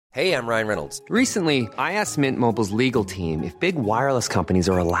Hey, I'm Ryan Reynolds. Recently, I asked Mint Mobile's legal team if big wireless companies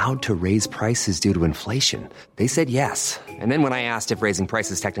are allowed to raise prices due to inflation. They said yes. And then when I asked if raising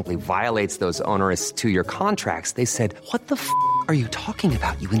prices technically violates those onerous two-year contracts, they said, "What the f*** are you talking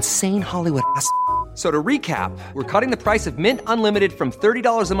about, you insane Hollywood ass?" So to recap, we're cutting the price of Mint Unlimited from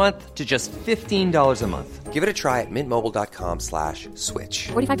 $30 a month to just $15 a month. Give it a try at mintmobile.com/switch.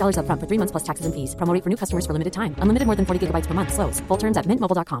 $45 up front for 3 months plus taxes and fees. Promo rate for new customers for limited time. Unlimited more than 40 gigabytes per month. Slows full terms at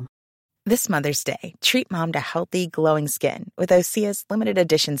mintmobile.com. This Mother's Day, treat mom to healthy, glowing skin with Osea's limited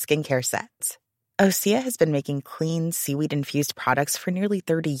edition skincare sets. Osea has been making clean, seaweed-infused products for nearly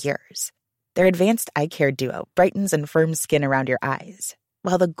 30 years. Their advanced eye care duo brightens and firms skin around your eyes,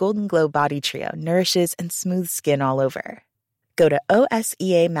 while the Golden Glow Body Trio nourishes and smooths skin all over. Go to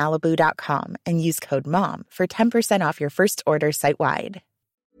OSEAMalibu.com and use code MOM for 10% off your first order site-wide.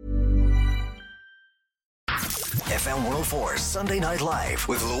 FM 104 Sunday Night Live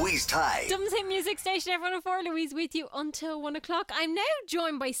with Louise Ty. Dublin's hit music station, FM 104. Louise with you until 1 o'clock. I'm now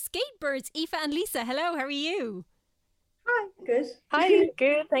joined by skatebirds Aoife and Lisa. Hello, how are you? Hi, good. Hi,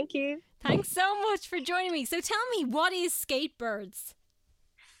 good, thank you. Thanks so much for joining me. So tell me, what is Skatebirds?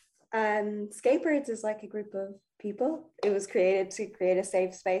 Skatebirds is like a group of people. It was created to create a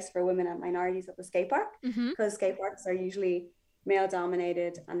safe space for women and minorities at the skate park, because skate parks are usually male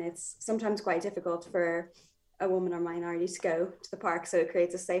dominated, and it's sometimes quite difficult for a woman or minority to go to the park. So it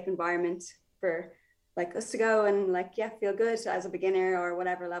creates a safe environment for like us to go and feel good as a beginner or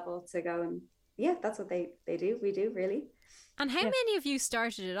whatever level to go. And that's what they do. We do, really. And how many of you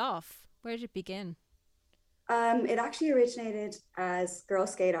started it off? Where did it begin? It actually originated as Girl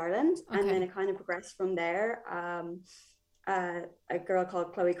Skate Ireland, and then it kind of progressed from there. A girl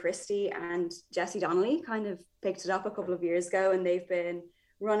called Chloe Christie and Jessie Donnelly kind of picked it up a couple of years ago, and they've been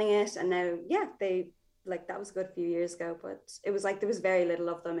running it. And now, they that was a good few years ago, but it was there was very little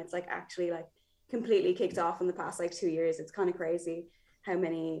of them. It's actually completely kicked off in the past 2 years. It's kind of crazy how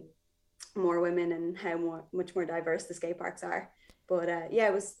many more women and how much more diverse the skate parks are. But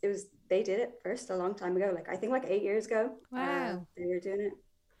it was they did it first a long time ago. I think 8 years ago. Wow. They were doing it.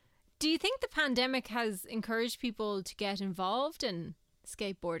 Do you think the pandemic has encouraged people to get involved in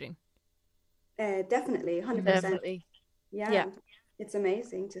skateboarding? Definitely, 100%. Definitely. Yeah. It's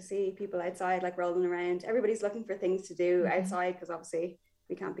amazing to see people outside rolling around. Everybody's looking for things to do outside, because obviously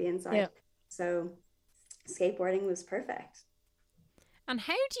we can't be inside. Yeah. So skateboarding was perfect. And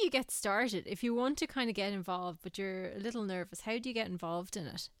how do you get started if you want to kind of get involved but you're a little nervous? How do you get involved in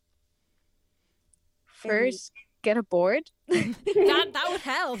it? First, get a board. that would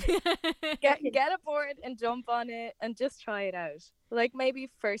help. get a board and jump on it and just try it out. Maybe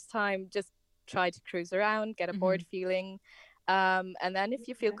first time, just try to cruise around, get a board feeling. And then if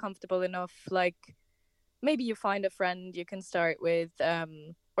you feel comfortable enough, maybe you find a friend you can start with,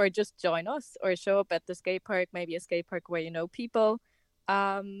 or just join us or show up at the skate park, maybe a skate park where you know people.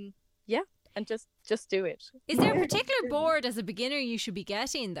 And just do it. Is there a particular board as a beginner you should be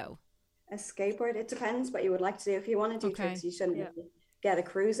getting though? A skateboard, it depends what you would like to do. If you want to do tricks, you shouldn't get a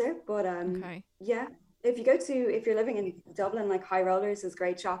cruiser, but if you're living in Dublin, High Rollers is a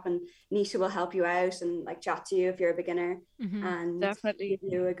great shop, and Nisha will help you out and chat to you if you're a beginner, and definitely give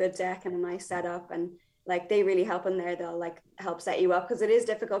you a good deck and a nice setup, and they really help in there. They'll help set you up, because it is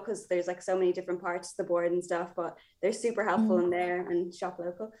difficult because there's so many different parts to the board and stuff, but they're super helpful in there, and shop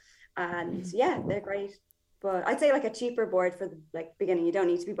local, and they're great. But I'd say a cheaper board for the beginning. You don't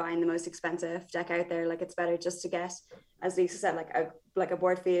need to be buying the most expensive deck out there. It's better just to get, as Lisa said, a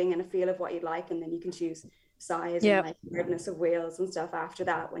board feeling and a feel of what you'd like, and then you can choose size and hardness of wheels and stuff after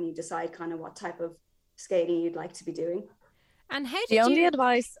that, when you decide kind of what type of skating you'd like to be doing. And how did the only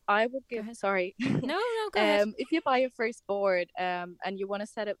advice I would give, sorry. No, go ahead. If you buy your first board and you want to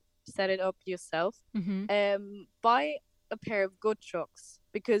set it up yourself, buy a pair of good trucks,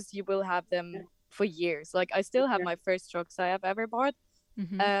 because you will have them for years. I still have my first trucks I have ever bought,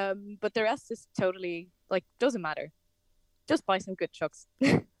 but the rest is totally doesn't matter. Just buy some good trucks,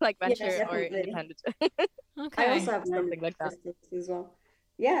 Venture or Independent. Okay. I also have something like that as well.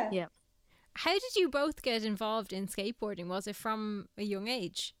 Yeah. How did you both get involved in skateboarding? Was it from a young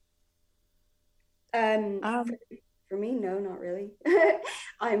age? For me, no, not really.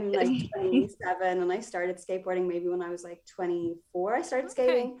 I'm 27, and I started skateboarding maybe when I was 24. I started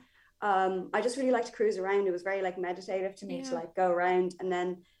skating. I just really like to cruise around. It was very meditative to me to go around. And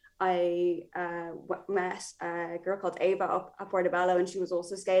then I met a girl called Ava up at Portobello, and she was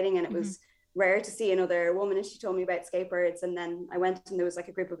also skating, and it was rare to see another woman, and she told me about skatebirds. And then I went, and there was a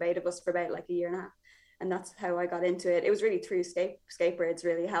group of 8 of us for about a year and a half, and that's how I got into it. It was really through skatebirds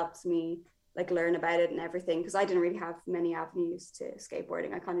really helped me like learn about it and everything, because I didn't really have many avenues to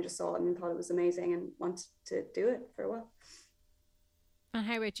skateboarding. I kind of just saw it and thought it was amazing and wanted to do it for a while. And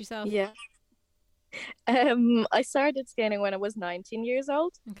how about yourself? Yeah. I started skating when I was 19 years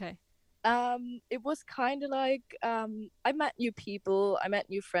old. Okay. It was kind of like I met new people, I met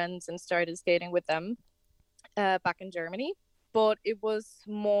new friends and started skating with them back in Germany, but it was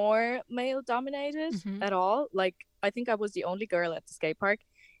more male dominated at all. Like I think I was the only girl at the skate park,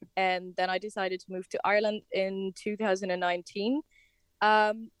 and then I decided to move to Ireland in 2019.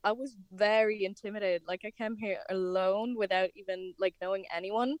 I was very intimidated. Like I came here alone without even like knowing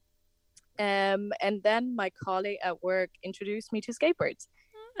anyone. And then my colleague at work introduced me to skateboards.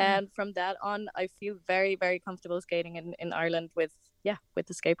 And from that on, I feel very, very comfortable skating in Ireland with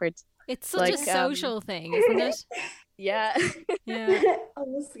the skateboards. It's such a social thing, isn't it? Yeah. Yeah.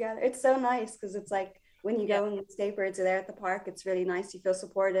 Almost together. It's so nice because it's like when you go and the skateboards are there at the park, it's really nice. You feel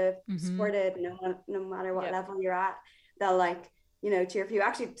supported, no matter what level you're at. They'll like, cheer for you.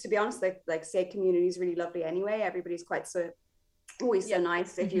 Actually, to be honest, like skate community is really lovely anyway. Everybody's always so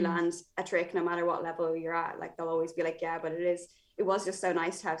nice. If you land a trick, no matter what level you're at, like they'll always be like, yeah, but it was just so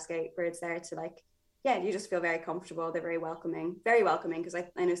nice to have skateboards there to like, you just feel very comfortable. They're very welcoming because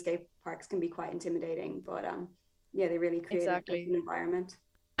I know skate parks can be quite intimidating, but they really create an environment.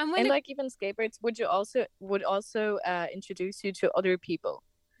 And like even skateboards would also introduce you to other people.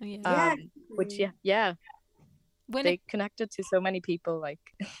 Which they connected to so many people, like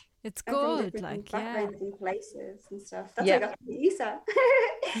it's good, like backgrounds and places and stuff. That's why I got to meet Isa.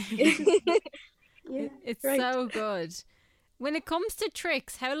 It's right. So good. When it comes to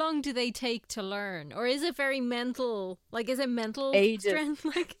tricks, how long do they take to learn, or is it very mental? Like, is it mental ages. Strength?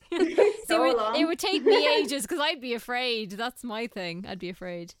 Like, long. It would take me ages because I'd be afraid. That's my thing. I'd be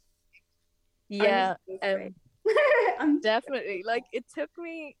afraid. Yeah, definitely. Like it took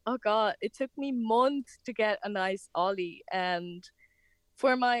me months to get a nice ollie, and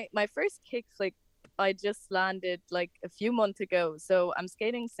for my first kickflip, I just landed like a few months ago. So I'm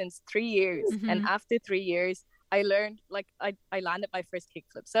skating since 3 years, and after 3 years, I learned like I landed my first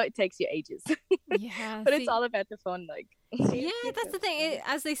kickflip. So it takes you ages. Yeah, but it's all about the fun, like. Yeah, that's the thing.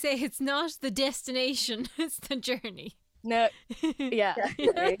 As they say, it's not the destination; it's the journey. No, yeah.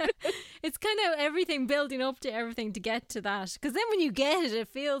 It's kind of everything building up to everything to get to that. Because then when you get it, it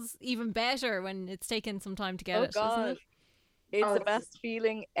feels even better when it's taken some time to get it. God. Isn't it? It's the best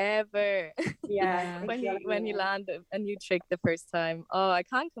feeling ever. Yeah. when you land a new trick the first time. Oh, I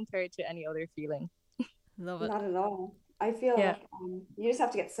can't compare it to any other feeling. Love it. Not at all. I feel like you just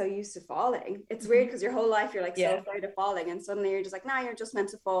have to get so used to falling. It's weird because your whole life you're like so afraid of falling, and suddenly you're just like, nah, you're just meant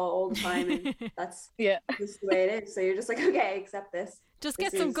to fall all the time, and that's just the way it is. So you're just like, okay, accept this. Just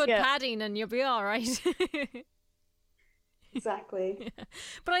get some good padding and you'll be all right. Exactly. Yeah.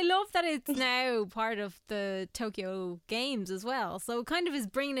 But I love that it's now part of the Tokyo Games as well. So it kind of is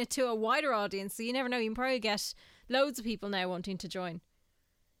bringing it to a wider audience. So you never know, you can probably get loads of people now wanting to join.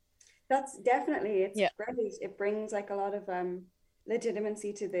 That's definitely, it's great. It brings like a lot of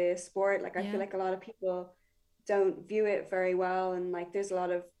legitimacy to the sport. Like I feel like a lot of people don't view it very well, and like there's a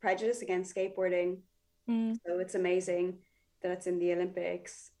lot of prejudice against skateboarding. So it's amazing that it's in the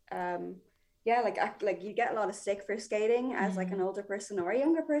Olympics. Like you get a lot of stick for skating as like an older person or a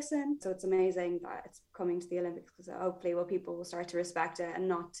younger person. So it's amazing that it's coming to the Olympics, because hopefully people will start to respect it and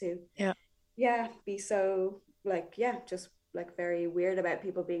not to be so like just like very weird about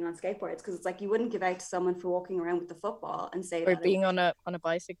people being on skateboards, because it's like you wouldn't give out to someone for walking around with the football and say or being on a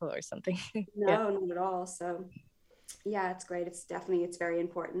bicycle or something. Not at all. So it's great. It's very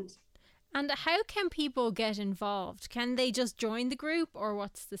important. And how can people get involved? Can they just join the group, or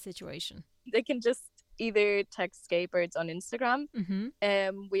what's the situation? They can just either text skateboards on Instagram.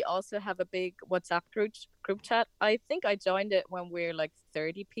 We also have a big WhatsApp group chat. I think I joined it when we're like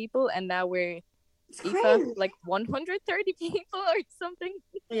 30 people, and now we're like 130 people or something.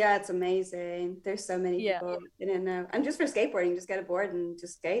 Yeah, it's amazing. There's so many people in and out. And just for skateboarding, just get a board and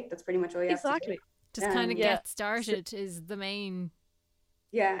just skate. That's pretty much all you have to do. Just kind of get started is the main.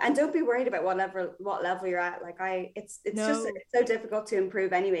 Yeah, and don't be worried about what level you're at. Like it's so difficult to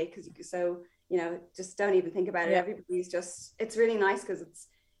improve anyway, because just don't even think about it. Everybody's just, it's really nice because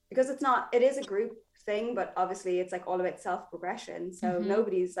it is a group thing, but obviously it's like all about self-progression. So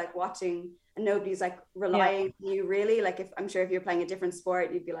nobody's like watching and nobody's like relying on you really. Like I'm sure if you're playing a different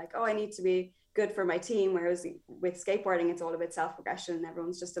sport, you'd be like, oh, I need to be good for my team. Whereas with skateboarding, it's all about self-progression, and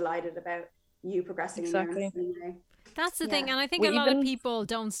everyone's just delighted about you progressing. Exactly. That's the thing. And I think a lot of people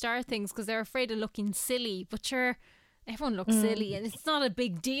don't start things because they're afraid of looking silly, but everyone looks silly, and it's not a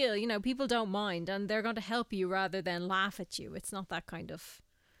big deal. People don't mind, and they're going to help you rather than laugh at you. It's not that kind of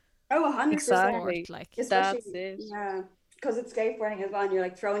Oh, 100%. Exactly. Like, Especially, that's it. yeah, because it's skateboarding as well, and you're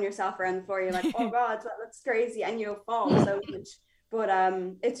like throwing yourself around the floor. You're like, oh god, that's crazy, and you'll fall so much. But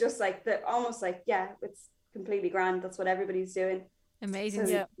it's just like almost like, yeah, it's completely grand. That's what everybody's doing. amazing.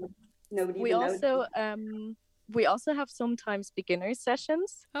 So Yeah. nobody We even knows. also we also have sometimes beginner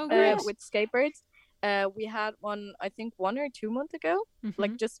sessions Oh, great. with skateboards. We had one, I think 1 or 2 months ago,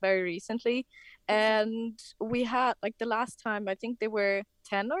 like just very recently. And we had like the last time, I think there were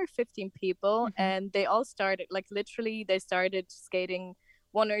 10 or 15 people, and they all started like literally they started skating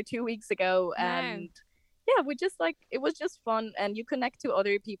 1 or 2 weeks ago. Wow. And yeah, we just like, it was just fun, and you connect to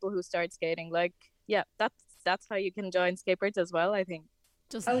other people who start skating. Like, yeah, that's how you can join skateboards as well, I think.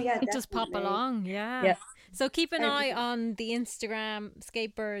 Just, Oh, yeah, just pop definitely. along. Yeah. Yeah. So keep an eye on the Instagram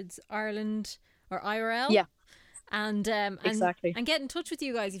Skateboards Ireland or IRL. Yeah. And Exactly. and get in touch with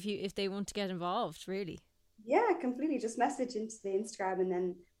you guys if they want to get involved, really. Yeah, completely. Just message into the Instagram, and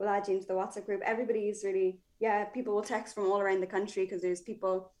then we'll add you into the WhatsApp group. Everybody's really, yeah, people will text from all around the country, because there's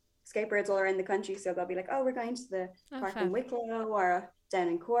people, skateboards all around the country. So they'll be like, oh, we're going to the park fab. in Wicklow or down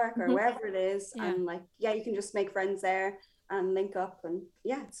in Cork or wherever it is. Yeah. And like, yeah, you can just make friends there and link up. And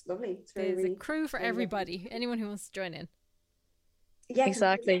yeah, it's lovely. It's really, There's really a crew for really lovely. everybody. Anyone who wants to join in. Yeah,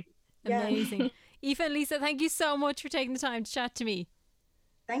 Exactly. Yeah. Amazing. Aoife and Lisa, thank you so much for taking the time to chat to me.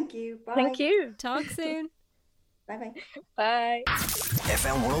 Thank you. Bye. Thank you. Talk soon. Bye-bye. Bye.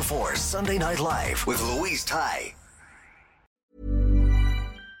 FM 104 Sunday Night Live with Louise Ty.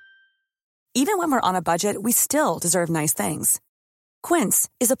 Even when we're on a budget, we still deserve nice things. Quince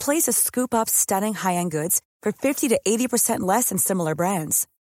is a place to scoop up stunning high-end goods for 50 to 80% less than similar brands.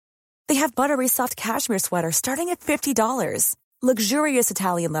 They have buttery soft cashmere sweaters starting at $50, luxurious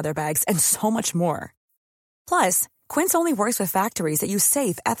Italian leather bags, and so much more. Plus, Quince only works with factories that use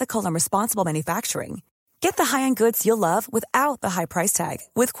safe, ethical, and responsible manufacturing. Get the high-end goods you'll love without the high price tag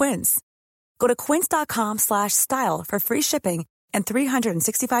with Quince. Go to quince.com/style for free shipping and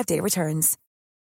 365-day returns.